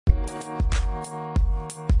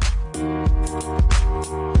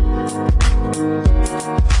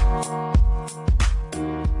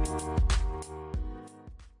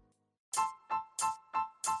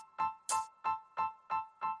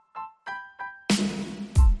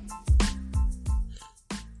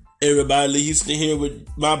Everybody, Houston here with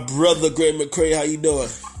my brother Greg McCray. How you doing?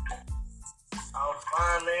 I'm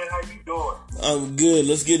fine, man. How you doing? I'm good.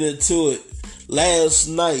 Let's get into it. Last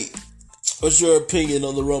night, what's your opinion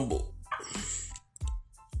on the Rumble?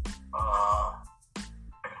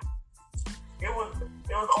 It was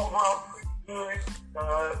overall pretty good.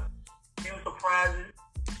 Few surprises.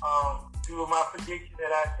 Few of my predictions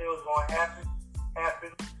that I said was going to happen.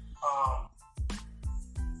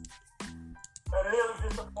 A little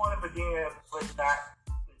disappointed, but not.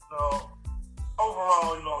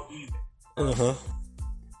 Overall, even.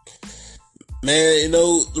 Man,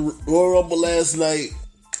 the Royal Rumble last night,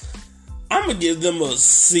 I'm gonna give them a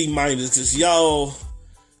C- because y'all,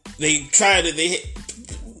 they tried it.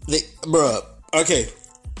 Okay.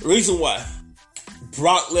 Reason why: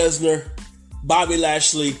 Brock Lesnar, Bobby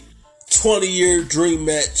Lashley, 20-year dream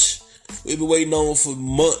match. We've been waiting on for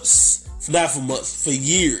months, for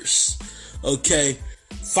years. Okay,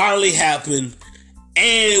 finally happened,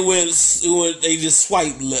 and when they just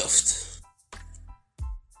swiped left.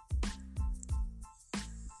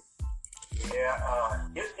 Yeah,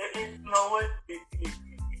 you know what? It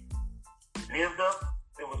lived up.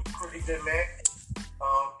 It was a pretty good match.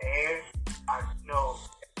 And I know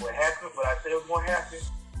what happened, what I said was going to happen,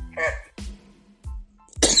 happened.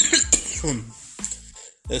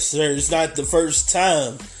 Yes, sir. It's not the first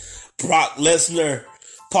time Brock Lesnar,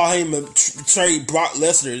 Paul Heyman betrayed Brock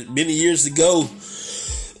Lesnar many years ago.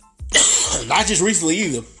 Not just recently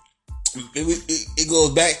either. It goes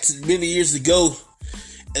back to many years ago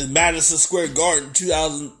in Madison Square Garden,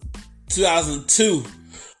 2002.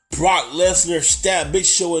 Brock Lesnar stabbed Big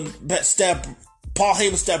Show and Paul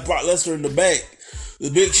Heyman stabbed Brock Lesnar in the back. The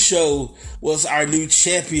Big Show was our new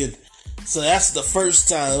champion. So that's the first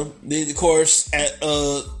time. Then, of course,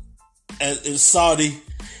 in Saudi,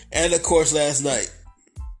 and of course last night.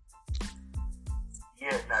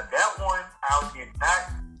 Yeah, now that one I did not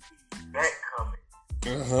see that coming.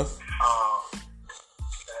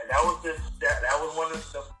 That was one of the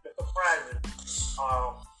surprises.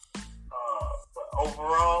 But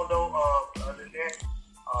overall, though, other than that,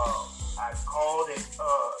 I called it.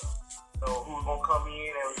 Who was gonna come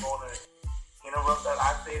in and was gonna interrupt that?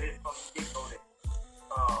 I said it from the get-go that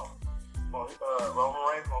Roman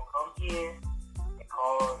Reigns gonna come in and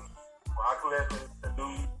cause Brock Lesnar to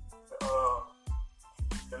lose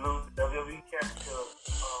the WWE Championship,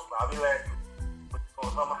 Bobby Lashley, which is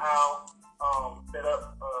gonna somehow set up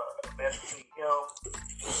a match between him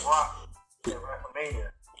and Brock at WrestleMania.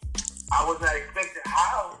 I was not expecting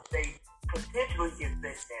how they potentially get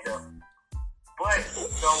that stand up, but you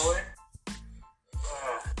know what?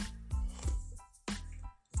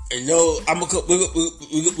 And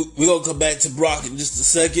we're gonna come back to Brock in just a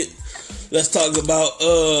second. Let's talk about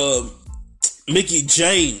Mickie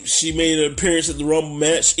James. She made an appearance at the Rumble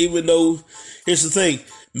match, even though here's the thing: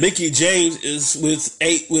 Mickie James is with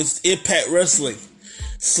Impact Wrestling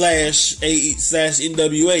 /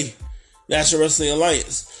 NWA, National Wrestling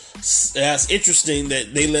Alliance. That's interesting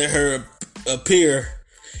that they let her appear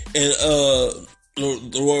in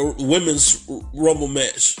the women's Rumble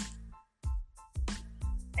match.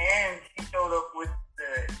 And she showed up with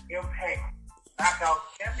the Impact Knockout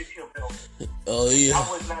Championship belt. Oh yeah. I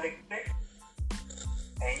was not expecting.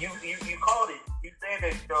 And you called it. You said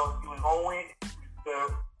that she was going to win.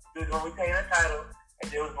 She was going to retain her title,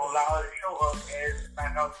 and they was going to allow her to show up as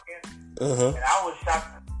Knockout Champion. And I was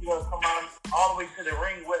shocked to see her come out all the way to the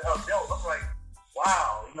ring with her belt. I'm like,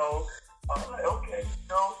 wow, I'm like, okay,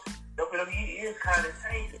 WWE is kind of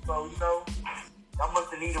changing. So, I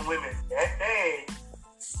must have needed women that bad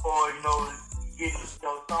for, getting,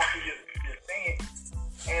 something you're saying.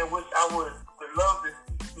 And which I would love to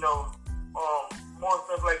see, more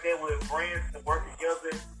stuff like that with brands to work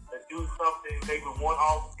together to do something, maybe one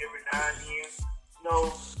off every now and then,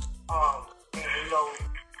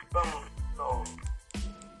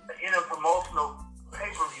 an interpromotional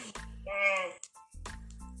pay-per-view. And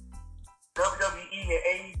WWE and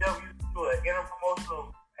AEW do an interpromotional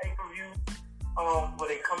pay-per-view where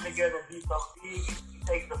they come together and do something big. You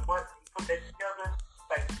take the money and put that together,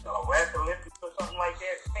 like Wrestling Olympics or something like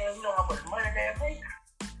that. Man, you know how much money that makes?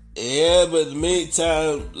 Yeah, but in the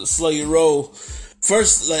meantime, slow your roll.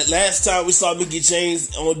 First, last time we saw Mickie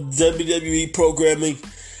James on WWE programming,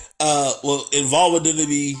 involved with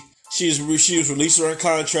WWE, she was releasing her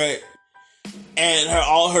contract, and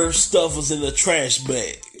all her stuff was in the trash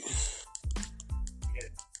bag.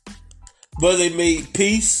 But they made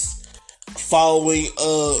peace. following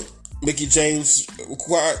Mickey James'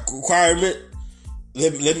 requirement.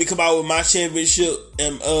 Let me come out with my championship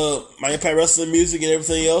and my Impact Wrestling music and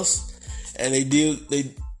everything else, and they did.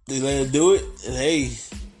 They let him do it, and hey.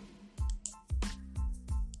 So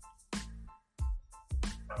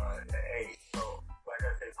like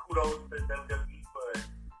I said, kudos to WWE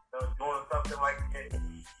for doing something like that.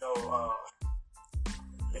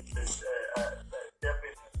 It's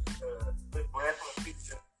definitely good wrestling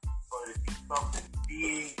feature for to do something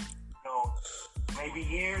big. Maybe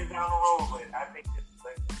years down the road, but I think this is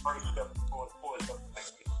like the first step towards something like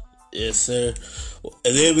this. Yes, sir.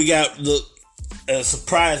 And then we got the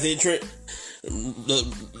surprise entrant, the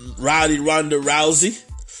Ronda Rousey.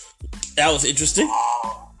 That was interesting.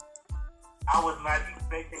 I was not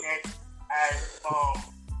expecting that. I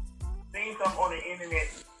seen something on the internet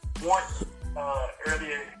once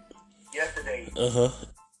earlier yesterday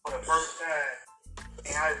for the first time,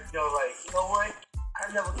 and I was like, you know what?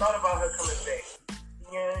 I never thought about her coming back.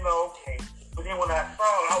 Okay. But then when I saw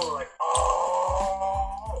it, I was like,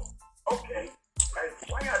 oh, okay. Like,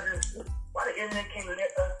 why the internet can't let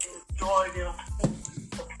us enjoy them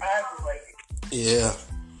surprises like this?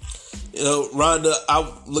 Yeah. Ronda, I'm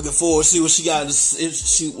looking forward to see what she got. If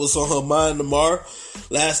she was on her mind tomorrow.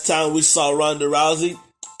 Last time we saw Ronda Rousey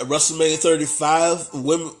at WrestleMania 35,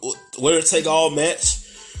 winner take all match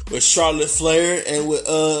with Charlotte Flair and with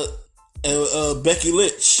Becky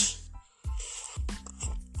Lynch.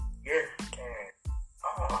 Yes,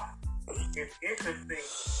 and it's interesting.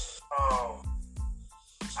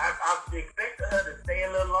 I expected her to stay a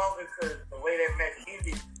little longer because the way that match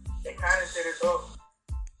ended, they kind of set it up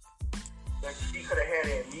that she could have had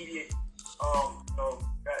an immediate,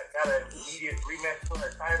 got an immediate rematch for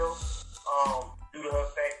her title, due to her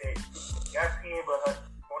fact that she got pinned, but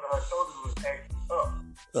one of her shoulders was actually up.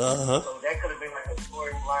 So that could have been like a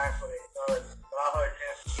storyline for allow her a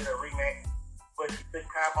chance to get a rematch. But she took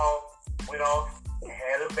time off, went off, and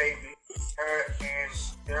had a baby. Her and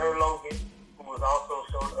Sarah Logan, who was also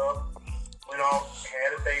showed up, went off,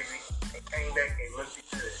 had a baby, and came back and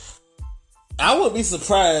looked good. I wouldn't be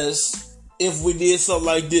surprised if we did something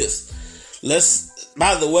like this.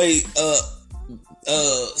 By the way,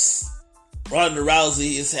 Ronda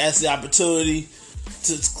Rousey has the opportunity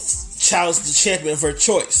to challenge the champion of her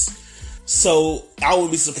choice. So I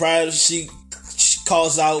wouldn't be surprised if she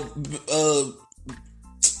calls out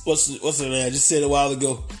what's her name? I just said it a while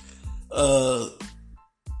ago.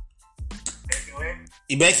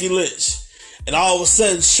 Becky Lynch. And all of a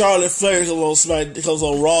sudden Charlotte Flair comes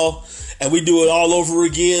on Raw, and we do it all over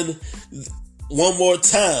again one more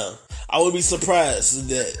time. I wouldn't be surprised at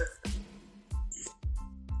that.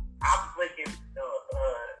 I'm thinking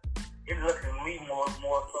it's looking to me more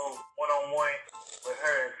so one-on-one with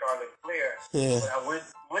her and Charlotte Flair. Yeah. But I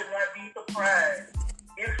would not be surprised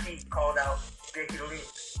if she called out Becky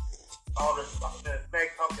Lynch. All the smack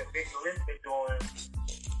talk that Becky Lynch been doing.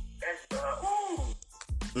 That's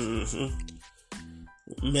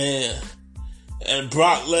Man. And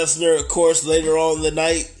Brock Lesnar, of course, later on in the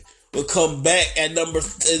night will come back at number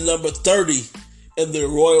 30 in the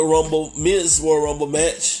Men's Royal Rumble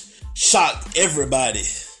match. Shocked everybody.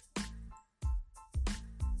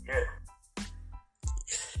 Yes.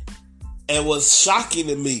 And what's shocking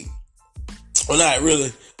to me, well, not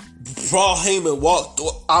really, Paul Heyman walked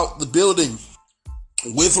out the building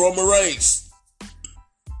with Roman Reigns.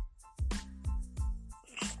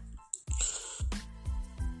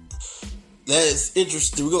 That is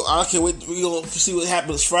interesting. I can't wait. We're going to see what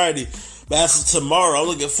happens Friday. But as for tomorrow, I'm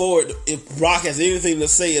looking forward to, if Brock has anything to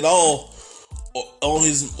say at all on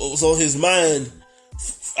what's on his mind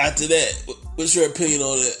after that. What's your opinion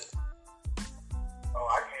on that? Oh,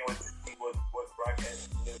 I can't wait to see what Brock has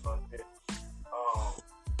to say about this.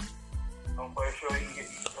 I'm quite sure he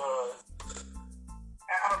gets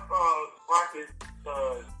Brock is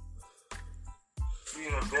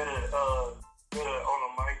being a better on the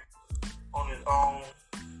mic on his own.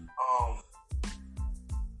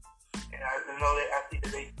 And I know that I see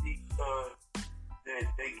that they see that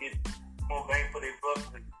they get more bang for their buck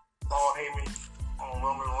with Paul Heyman on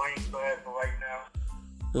Roman Reigns class right now.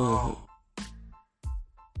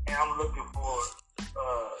 And I'm looking for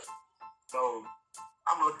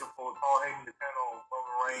Paul Heyman to turn on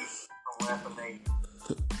Roman Reigns on WrestleMania.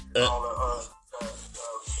 All the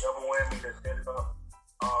double whammy that set up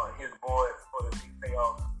his boy for the big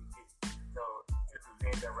payoff.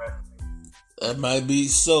 That might be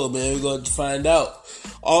so, man. We're going to find out.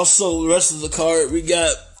 Also, the rest of the card, we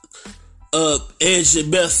got Edge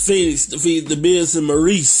and Beth Phoenix defeated The Miz and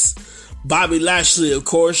Maurice. Bobby Lashley, of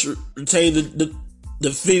course, retained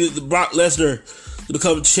defeated the Brock Lesnar, to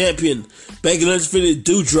become champion. Becky Lynch defeated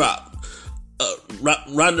Doudrop.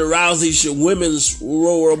 Ronda Rousey's your women's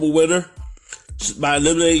Royal Rumble winner by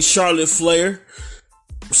eliminating Charlotte Flair.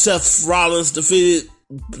 Seth Rollins defeated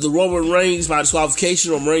the Roman Reigns by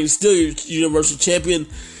disqualification. Roman Reigns still your Universal Champion.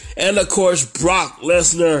 And of course, Brock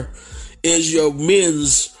Lesnar is your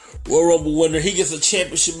men's Royal Rumble winner. He gets a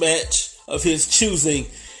championship match of his choosing.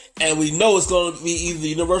 And we know it's going to be either the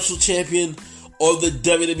Universal Champion or the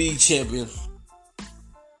WWE Champion.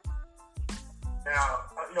 Now,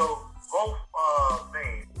 both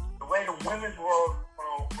things, the way the women's Royal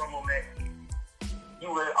Rumble match is,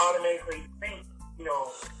 you would automatically think,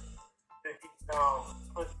 that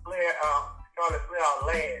put Charlotte Flair out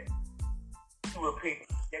last, she would pick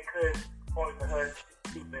that could point to her to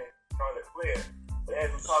choosing Charlotte Flair. But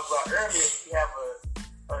as we talked about earlier, she have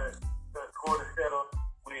a quarter settle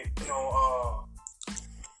with,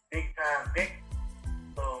 big time Vic.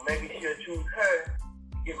 So maybe she'll choose her to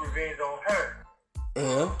get revenge on her.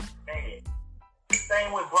 Man.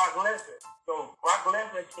 Same with Brock Lesnar. So Brock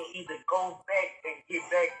Lesnar can either go back and get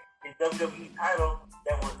back his WWE title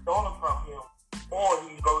that was stolen from him, or he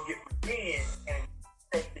can go get revenge and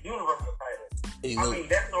take the Universal title. I mean,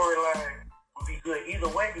 that storyline would be good either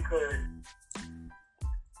way, because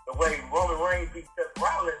the way Roman Reigns beat Seth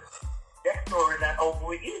Rollins, that story not over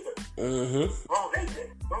with either. Roman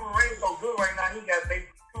Reigns so good right now, he got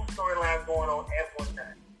basically two storylines going on at one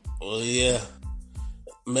time. Well, yeah.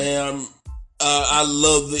 Man, I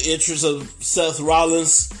love the entrance of Seth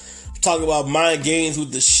Rollins. Talking about mind games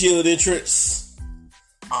with the Shield entrance.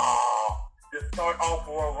 To start off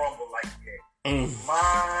Royal Rumble like that.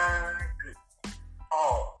 My goodness.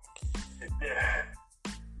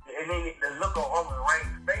 And then the look on Roman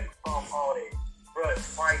Reigns' face from all that. Bruh,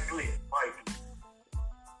 priceless.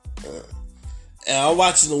 And I'm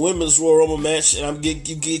watching the women's Royal Rumble match, and you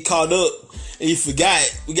get caught up, and you forgot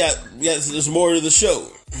there's more to the show.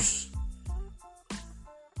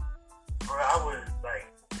 Bro, I was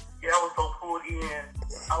so pulled in.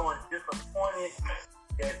 I was disappointed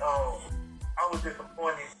that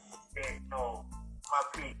my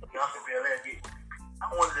pick, Bianca Belair, I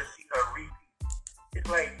wanted to see her repeat. It's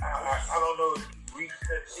like I don't know if she reached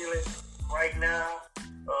her ceiling right now.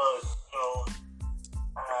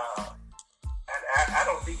 I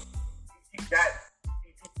don't think she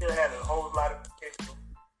still has a whole lot of potential.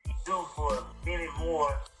 She's due for many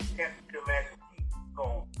more championship matches.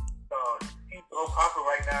 She's so popular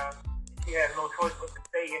right now. She has no choice but to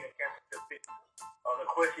stay in the championship picture. The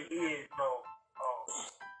question is,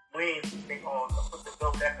 when they put the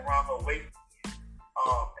belt back around her waist, and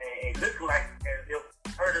it looks like as if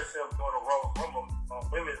she hurt herself during the Royal Rumble,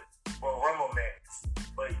 women's Royal Rumble match,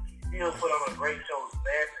 but she still put on a great show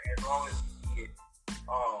last as long as she did.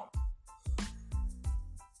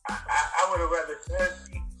 I would have rather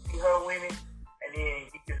see her winning, and then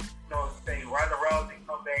you can say Ronda Rousey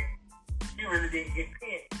come back. She really didn't get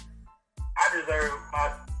pinned. I deserve my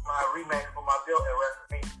rematch for my belt at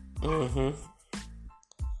WrestleMania.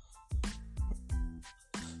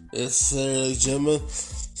 Yes, sir, ladies and gentlemen.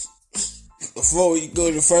 Before we go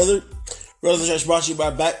any further, Wrestling Trash brought to you by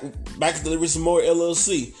Back Delivery Some More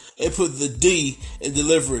LLC. They put the D in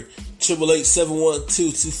delivery.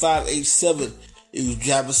 888-712-2587. If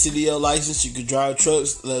you have a CDL license, you can drive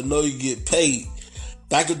trucks. Let them know you get paid.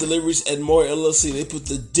 Backup Deliveries and More LLC. They put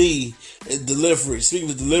the D in delivery. Speaking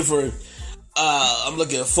of delivering, I'm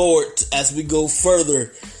looking forward as we go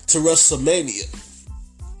further to WrestleMania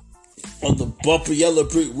on the bumpy yellow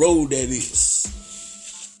brick road that is.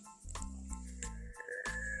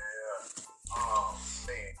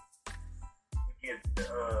 Man, we get a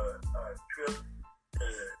trip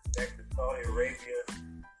back to Saudi Arabia.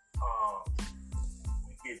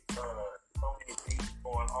 We get so many things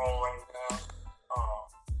going on right now.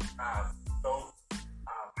 I'm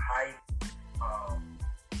hyped.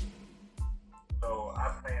 So I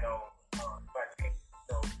plan on, if I can't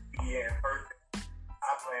be here in person, I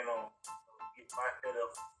plan on get my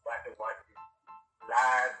setup so I can watch it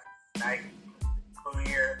live, nice,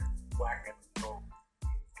 clear, so I can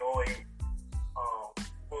enjoy it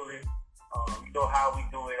fully. You know how we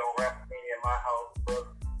do it on WrestleMania at my house, brother.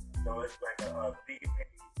 So it's like a big event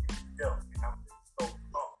itself, and I'm just so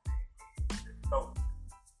pumped. So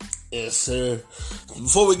yes, sir.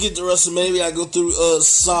 Before we get to WrestleMania, I go through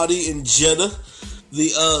Saudi and Jeddah,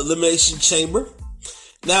 the Elimination Chamber.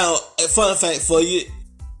 Now, a fun fact for you,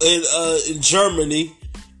 in Germany,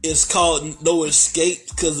 it's called No Escape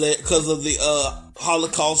because of the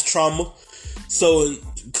Holocaust trauma. So,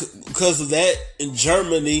 because of that, in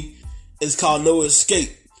Germany, it's called No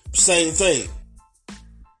Escape. Same thing.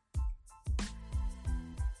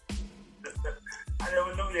 I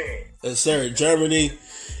never knew that. Yes, sir. Germany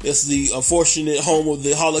is the unfortunate home of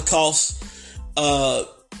the Holocaust. I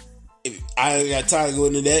ain't got time to go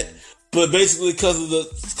into that, but basically because of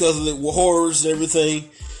the horrors and everything,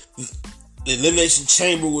 the Elimination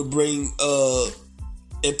Chamber would bring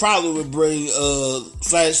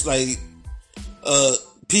flashlight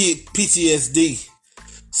PTSD.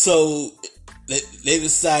 So they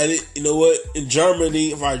decided, you know what, in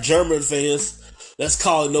Germany, for our German fans, let's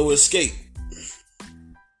call it No Escape.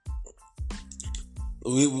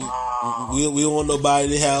 We don't want nobody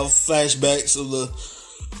to have flashbacks of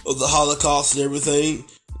the Holocaust and everything.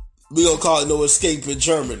 We gonna call it No Escape in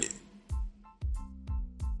Germany.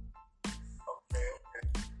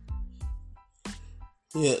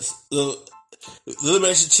 Yes, the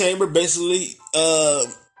Elimination Chamber basically,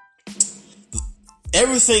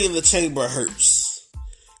 everything in the chamber hurts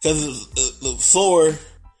because the floor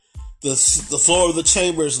of the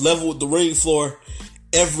chamber is level with the ring floor.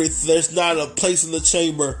 There's not a place in the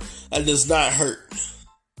chamber that does not hurt.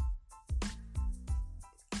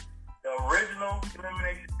 The original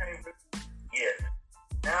Elimination Chamber, yes.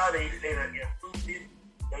 Now they done improved it.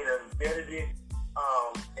 They done bettered it.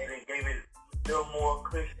 They done gave it a little more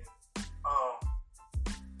cushion.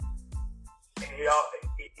 And it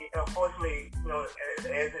unfortunately, as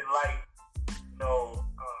in life,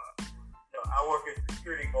 I work as a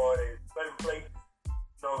security guard at certain places.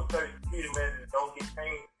 Certain security measures don't get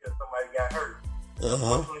changed because somebody got hurt.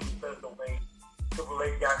 Unfortunately, because of the way Triple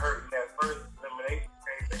H got hurt in that first Elimination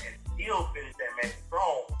Chamber and still finished that match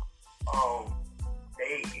strong,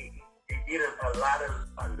 they did a lot of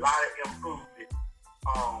improvement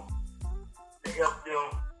to help the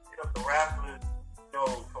wrestlers,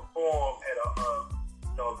 perform at a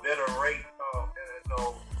better rate.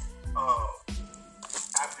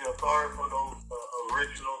 I feel sorry for those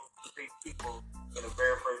original people in the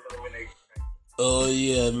very first Elimination Chamber. Oh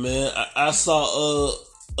yeah, man! I saw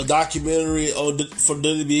a documentary from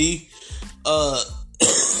WWE.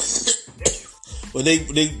 When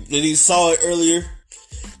they saw it earlier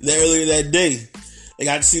that day, they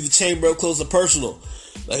got to see the chamber up close and personal.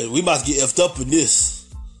 Like, we about to get effed up in this.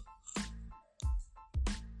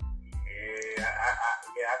 Yeah, I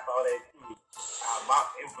saw that too.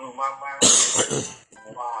 It blew my mind.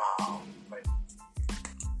 Wow. Like,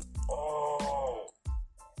 oh.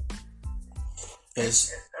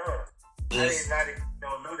 Yes. I did not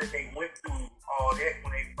know that they went through all that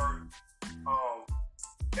when they first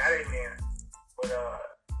got in there. But I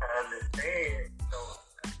understand,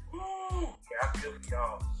 I feel for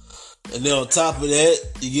y'all. And then on top of that,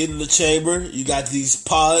 you get in the chamber, you got these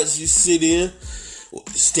pods you sit in,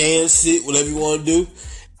 stand, sit, whatever you want to do,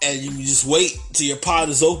 and you just wait till your pod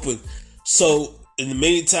is open. So in the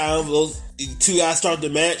meantime, those two guys start the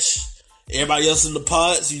match, everybody else in the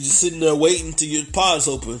pods, you just sitting there waiting till your pod's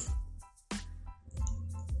open.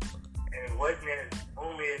 And it wasn't as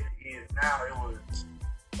roomy as it is now. It was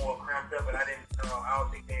more cramped up, and I don't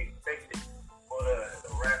think they expected for the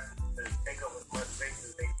wrestlers to take up as much space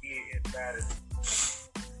as they did inside of it.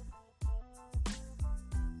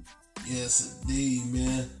 Yes, indeed,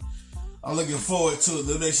 man. I'm looking forward to it.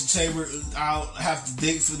 The Elimination Chamber, I'll have to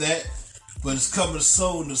date for that, but it's coming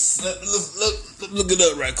soon. Look it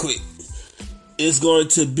up right quick. It's going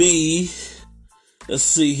to be, let's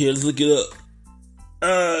see here, let's look it up.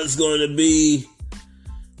 It's going to be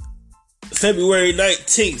February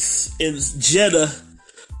 19th in Jeddah,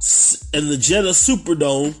 in the Jeddah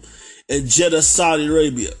Superdome in Jeddah, Saudi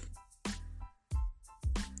Arabia.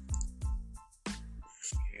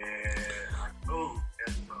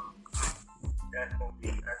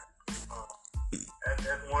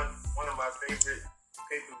 That's one of my favorite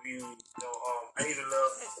pay-per-views. I even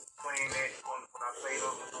love playing that when I played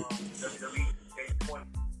on WWE K20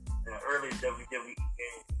 and early WWE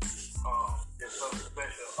games. There's something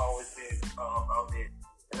special always been about that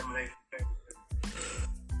Elimination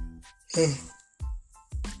Chamber.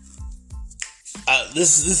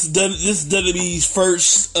 This is WWE's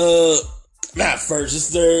first. Not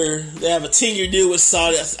first. They have a 10-year deal with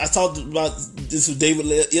Saudi. I talked about this with David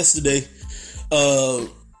yesterday.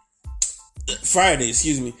 Friday,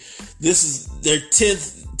 excuse me. This is their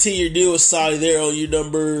 10-year deal with Saudi. They're on year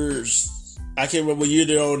numbers. I can't remember what year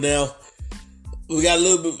they're on now. We got a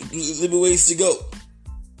little bit ways to go.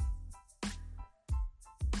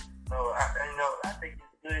 I think it's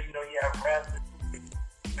good. You have wrestlers,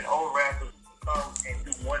 even old wrestlers, come and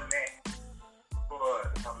do one match for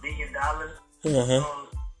 $1 million. You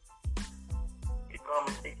come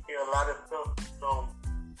and take care of a lot of stuff.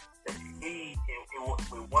 That you need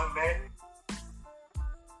with one match.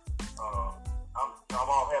 I'm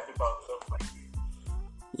all happy about stuff like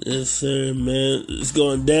Yes, sir, man. It's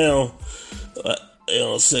going down. Hang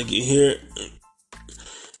on a second here.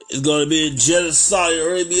 It's going to be in Jeddah, Saudi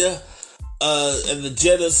Arabia, at the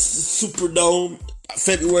Jeddah Superdome,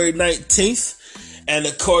 February 19th. And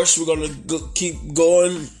of course, we're going to keep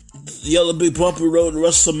going Yellow Brick Bumpy Road to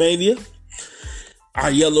WrestleMania. Our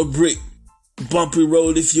Yellow Brick Bumpy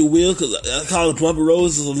Road, if you will, because I call it Bumpy Road.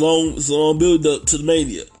 It's a long build up to the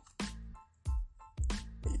Mania.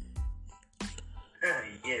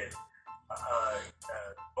 Yes,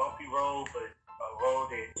 bumpy road, but a road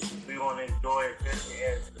that we want to enjoy, especially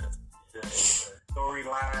as the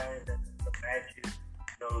storylines and the matches,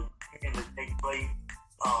 tend to take place.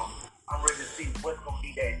 I'm ready to see what's going to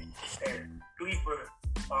be that sleeper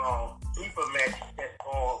match that's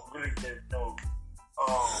going to really just,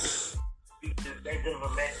 that kind of a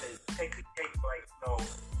match that take the cake, like,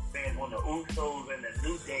 man, when the Usos and the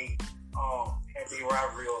New Day had their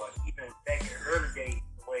rivalry, or even back in the early days,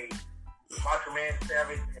 the way Macho Man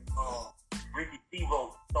Savage and Ricky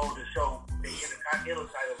Steamboat stole the show, the Intercontinental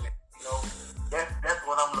title match, that's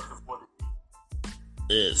what I'm looking for to see.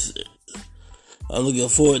 Yes, I'm looking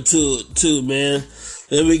forward to it too, man.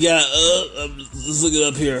 Then we got, let's look it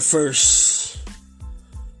up here first.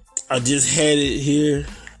 I just had it here.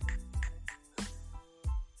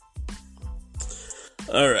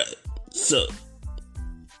 Alright, so,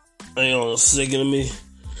 hang on a second, let me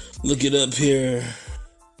look it up here.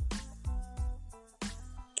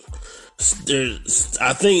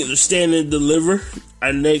 I think they're standing to deliver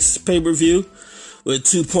our next pay-per-view with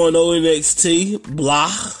 2.0 NXT,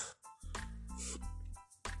 blah.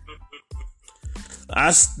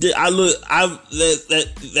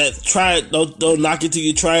 Try it. Don't knock it till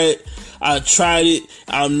you try it. I tried it.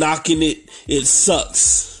 I'm knocking it. It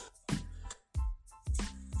sucks.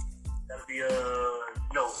 That'll be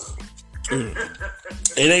no.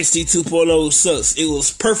 NXT 2.0 sucks. It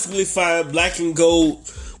was perfectly fine. Black and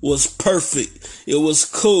gold was perfect. It was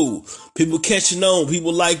cool. People catching on.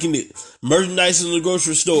 People liking it. Merchandise in the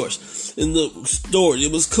grocery stores.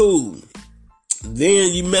 It was cool.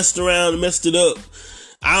 Then you messed around and messed it up.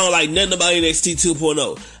 I don't like nothing about NXT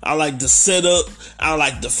 2.0. I like the setup. I don't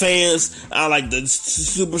like the fans. I don't like the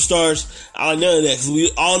superstars. I don't like none of that, because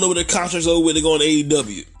we all know what the contract's over with. They're going to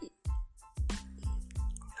AEW. I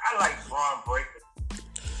like Braun Breaker.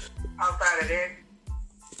 Outside of that,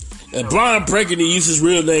 and Braun Breaker, he used his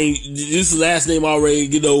real name, used his last name already,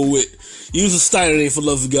 get over with. Use a Steiner name for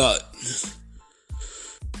love of God. I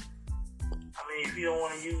mean, if you don't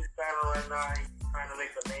want to use Steiner right now, he's trying to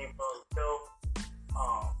make a name for himself.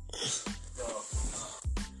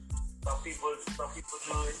 Some people do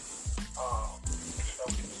it.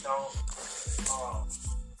 Some people don't.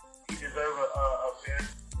 He deserves a fair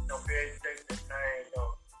shake this time.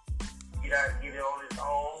 Get it on his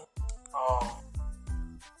own.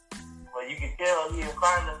 But you can tell he is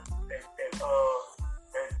kind of that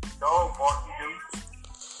dog bark you do.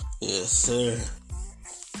 Yes, sir.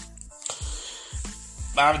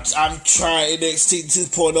 I'm trying NXT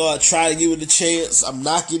 2.0. I try to give it a chance. I'm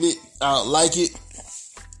knocking it. I don't like it.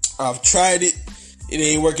 I've tried it. It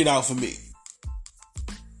ain't working out for me.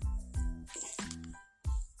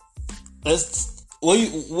 What's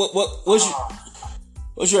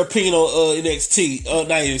your opinion on NXT? Not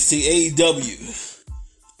NXT, AEW.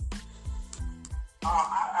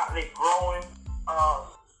 They're growing. I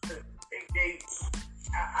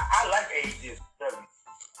like AEW.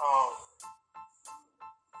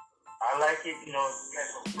 I like it. Got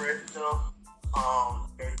some fresh stuff.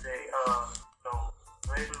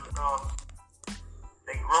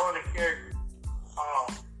 They growing the characters.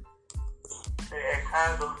 They had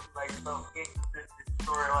kind of like some inconsistent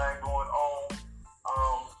storyline going on.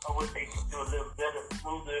 I wish they could do a little better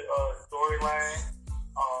through the storyline.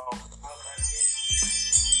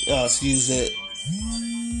 Y'all excuse that.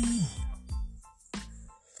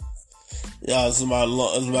 Y'all, it's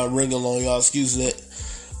my ring along. Y'all excuse that.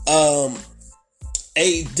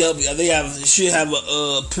 AEW, they should have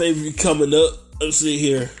a pay-per-view coming up. Let's see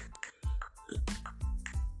here.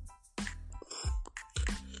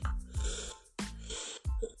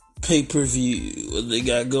 Pay-per-view, what they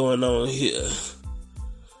got going on here?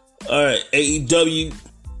 All right, AEW.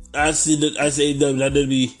 I see AEW. That did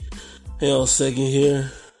be. Hang on a second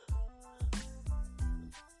here.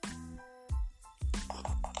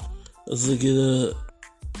 Let's look it up.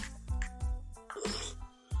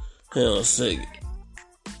 Hang on a second.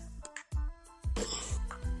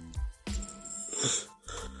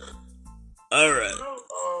 All right.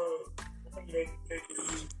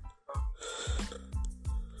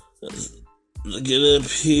 Let's look it up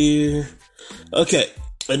here. Okay,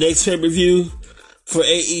 the next pay-per-view for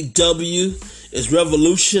AEW It's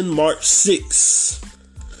Revolution March 6th.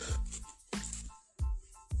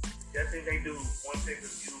 I think they do one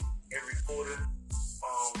pay-per-view every quarter,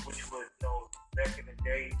 which was, back in the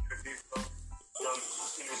day, traditional. You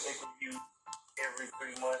see the pay-per-view every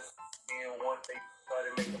 3 months, and once they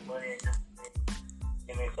started making money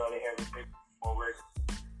and they started having pay-per-view more regular.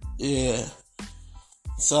 Yeah.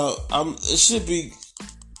 So it should be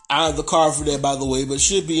out of the card for that, by the way, but it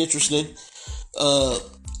should be interesting.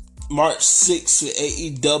 March 6th with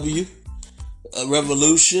AEW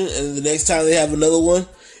Revolution, and the next time they have another one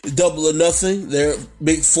is Double or Nothing. Their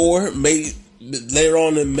Big Four, May later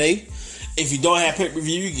on in May. If you don't have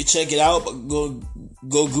pay-per-view, you can check it out. But go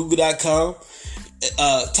Google.com,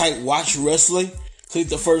 type Watch Wrestling, click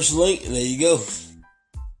the first link, and there you go.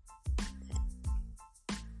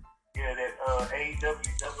 Yeah, that AEW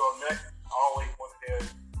Double or Nothing, always one of their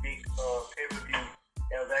big pay-per-view.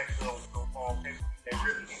 That was actually on pay-per-view. They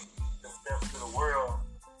really introduced themselves to the world,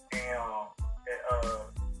 and that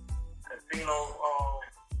Casino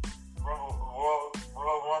Royal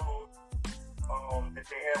Rumble that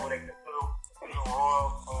they had where they consider Royal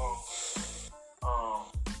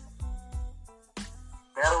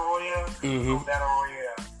Battle Royale. Mm-hmm. Battle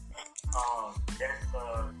Royale. That's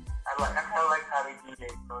I kind of like how they do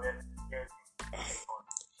that. So that's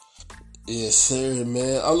yes, sir,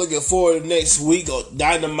 man. I'm looking forward to next week on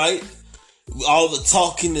Dynamite. All the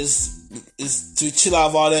talking is to chill out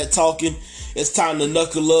of all that talking. It's time to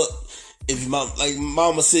knuckle up. If like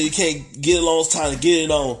Mama said, you can't get it on, it's time to get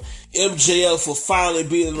it on. MJF will finally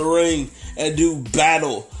be in the ring and do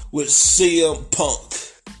battle with CM Punk.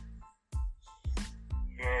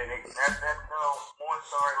 Yeah, that's one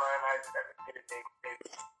storyline.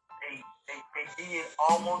 They did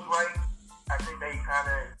almost right. I think they kind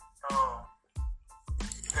of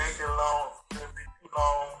dragged it along a little bit too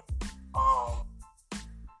long.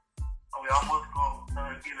 We almost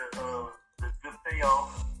gonna get a good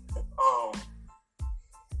payoff.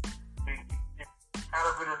 Kind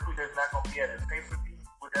of bittersweet that's not gonna be at a pay-per-view,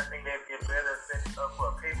 which I think that get better set up for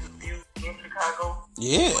a pay-per-view in Chicago.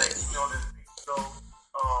 Yeah. But,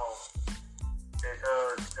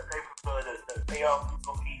 the pay-per-view, the payoff is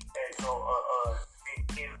gonna be at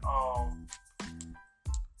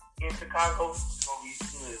in Chicago. It's gonna be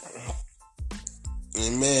good.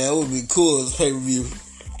 And man, that would be cool as pay-per-view.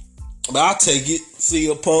 But I'll take it.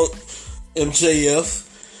 CM Punk, MJF.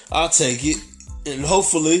 I'll take it. And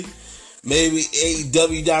hopefully, maybe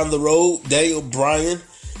AEW down the road,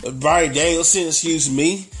 Brian Danielson, in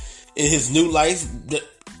his new life. The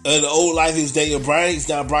old life, he was Daniel Bryan. He's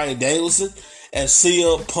now Brian Danielson. And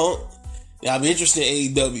CM Punk. Now, I'm interested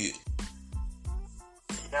in AEW.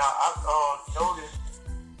 Now, I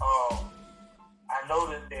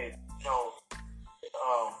noticed that,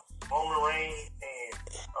 Roman Reigns and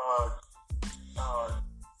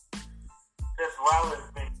Seth Rollins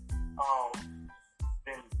been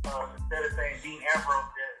instead of saying Dean Ambrose,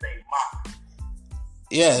 they say Mox.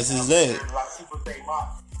 Yeah, it's his name. A lot of people say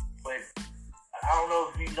Mox, but I don't know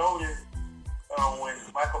if you noticed when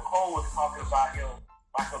Michael Cole was talking about him.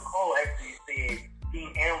 Michael Cole actually said Dean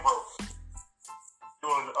Ambrose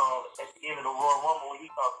during at the end of the Royal Rumble when he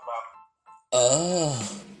talked about him.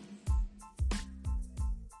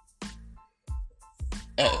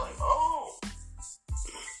 I was like, oh.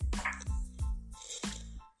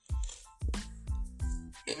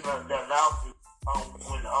 Even the announcement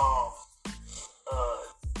when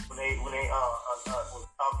they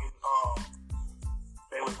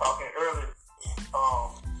was talking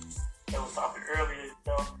they was talking earlier and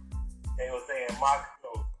stuff. They were saying Mox,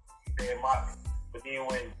 he said Mox, but then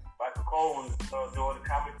when Michael Cole was doing the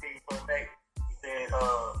commentary for the match, he said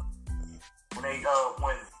when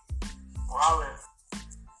Rollins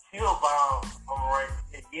shield bound Roman Reigns,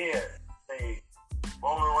 he said say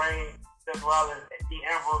Roman Reigns, Seth Rollins, and Dean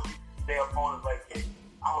Ambrose used to be their opponents like that.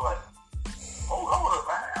 I was like, hold up,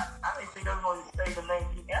 I didn't think they was going to say the name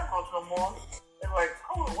Dean Ambrose no more. They're like,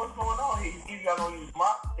 hold on, what's going on here? Either y'all going to use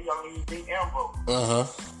Mox or y'all going to use Dean Ambrose.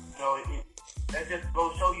 That just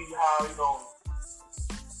goes show you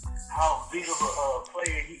how big of a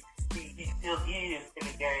player he still is in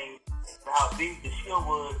the game, and how big the Shield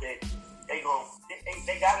was that they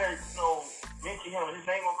gotta mention him. His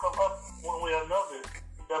name gonna come up one way or another in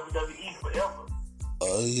WWE forever.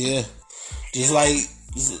 Yeah, just like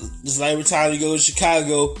every time you go to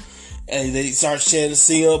Chicago and they start chanting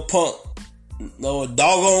CM Punk, no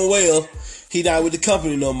doggone well he not with the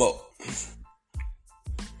company no more.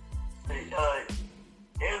 They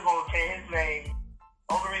was gonna change his name.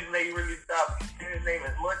 Only reason they really stopped changing his name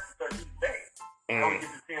as much is because he's back. I don't get to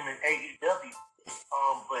see him in AEW.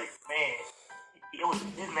 But man,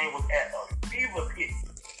 his name was at fever pitch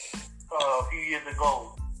a few years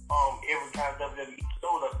ago. Every time WWE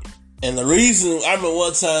showed up. And the reason, I remember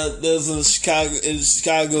one time there was in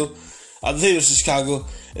Chicago, I think it was Chicago,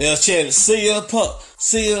 and they was chanting, CM Punk.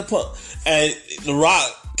 And The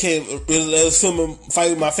Rock came, it was filming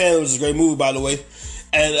Fighting My Family, which is a great movie, by the way.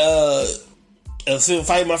 And it was filming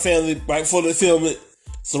Fighting My Family right before they filmed it.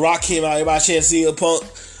 So The Rock came out, everybody chanting CM Punk.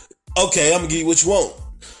 Okay, I'm going to give you what you want.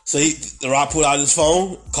 So The Rock put out his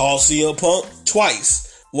phone, called CM Punk twice.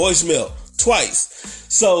 Voicemail, twice.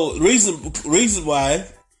 So the reason why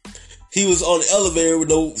he was on the elevator with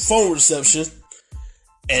no phone reception,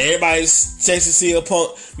 and everybody's chasing CM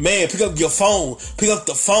Punk. Man, pick up your phone. Pick up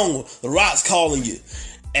the phone. The Rock's calling you.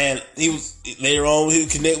 And he would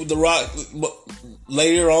connect with The Rock. But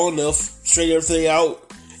later on, they'll straighten everything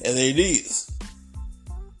out, and there it is.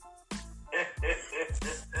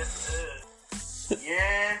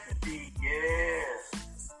 Yes, indeed, yeah.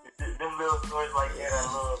 Them little stories like that, I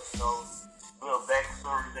love, little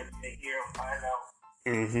backstories that you can hear and find out.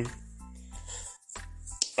 Mm-hmm.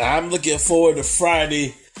 I'm looking forward to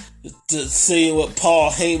Friday to seeing what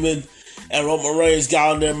Paul Heyman and Roman Reigns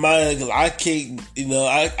got on their mind, because I can't,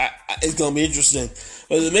 it's going to be interesting.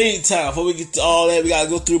 But in the meantime, before we get to all that, we got to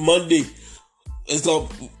go through Monday.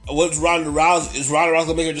 What's Ronda Rousey? Is Ronda Rousey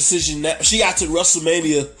going to make her decision now? She got to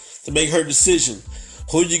WrestleMania to make her decision.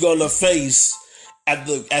 Who you going to face at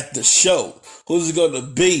the show? Who's it going to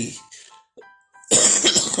be?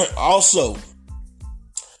 Also,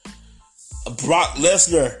 Brock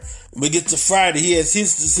Lesnar, when we get to Friday, he has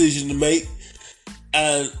his decision to make,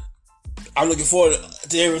 and I'm looking forward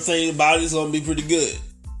to everything about it. It's going to be pretty good.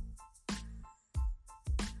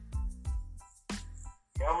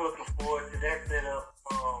 Yeah, I'm looking forward to that setup.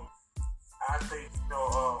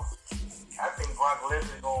 I think Brock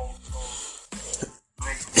Lesnar going to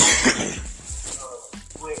make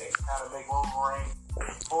quit and kind of make Roman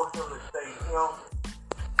Reigns force him to stay him.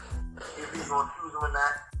 If he's going to choose him or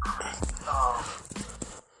not.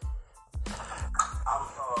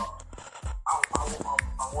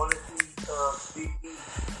 I want to see Big E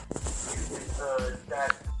get his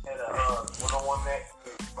shot at a one-on-one match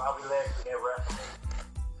with Bobby Lashley at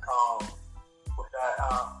WrestleMania. Which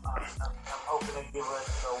I'm hoping to give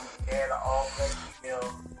us, we can add an all-black female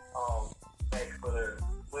match for the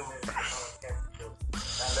women's championship.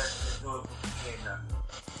 Now let's just do it now.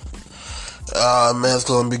 Man, it's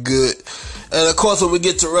going to be good. And of course, when we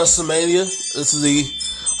get to WrestleMania, this is the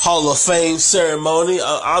Hall of Fame ceremony.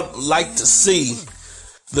 I'd like to see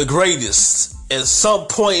the greatest at some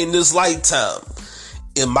point in this lifetime.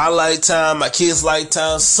 In my lifetime, my kids'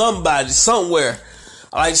 lifetime, somebody, somewhere,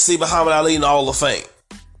 I'd like to see Muhammad Ali in the Hall of Fame.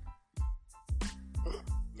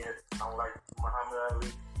 Yes, I like Muhammad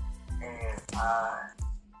Ali. And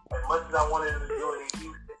as much as I wanted to do it in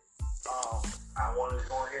Houston, I wanted to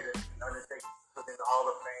go ahead and undertake put in the Hall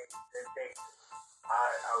of Fame in Texas.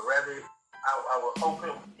 I was hoping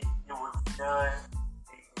it was done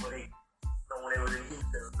when they were in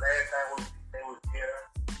Houston. Last time they was there,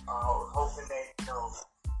 I was hoping that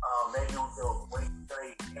maybe we could wait until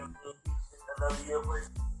they came to Houston another year. But you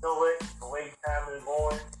know what? The way time is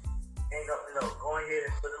going, go ahead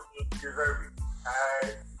and put them in. You deserve it. I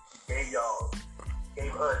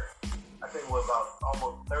gave us, I think we're about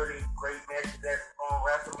almost 30 great matches that's on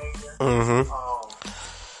WrestleMania. Mm-hmm.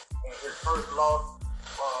 And his first loss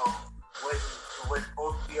was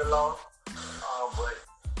supposed to be a loss, but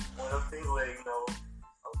one of the things where, we're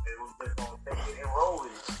just going to take it and roll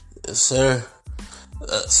with it. Yes, sir.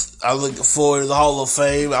 I'm looking forward to the Hall of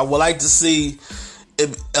Fame. I would like to see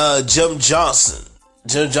Jim Johnson.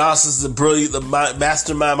 Jim Johnson's the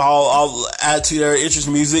mastermind of all Attitude Era Interest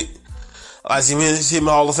Music. I see him in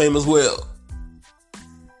the Hall of Fame as well.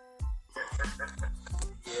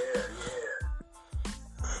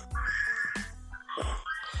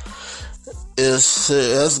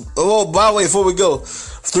 By the way, before we go,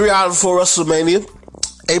 3 hours before WrestleMania,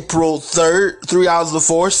 April 3rd, 3 hours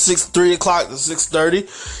before, 3 o'clock to 6:30,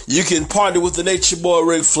 you can party with the Nature Boy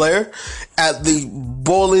Ric Flair at the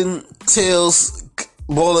Boiling Tails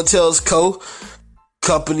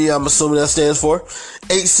Company, I'm assuming that stands for,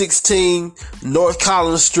 816 North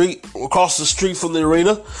Collins Street, across the street from the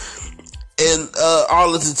arena in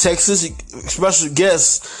Arlington, Texas. Special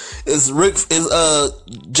guest is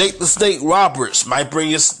Jake the Snake Roberts, might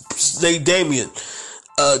bring his Snake Damien,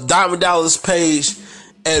 Diamond Dallas Page,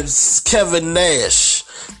 and Kevin Nash.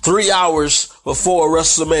 3 hours before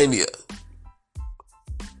WrestleMania.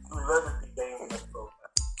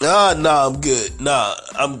 Nah, I'm good. No.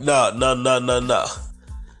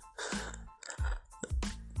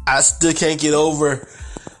 I still can't get over.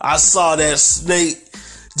 I saw that Snake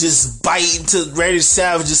just bite into Randy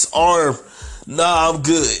Savage's arm. Nah, I'm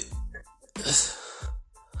good.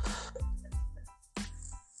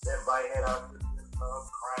 That bite had out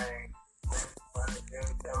crying.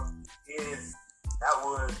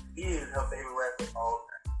 He is her favorite rapper of all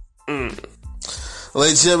time.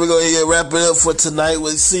 Ladies and gentlemen, we're going to wrap it up for tonight.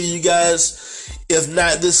 We'll see you guys. If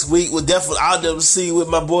not this week, I'll definitely see you with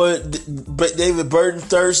my boy David Burton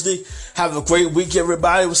Thursday. Have a great week,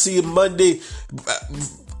 everybody. We'll see you Monday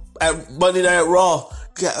at Monday Night Raw.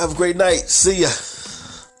 Have a great night. See ya.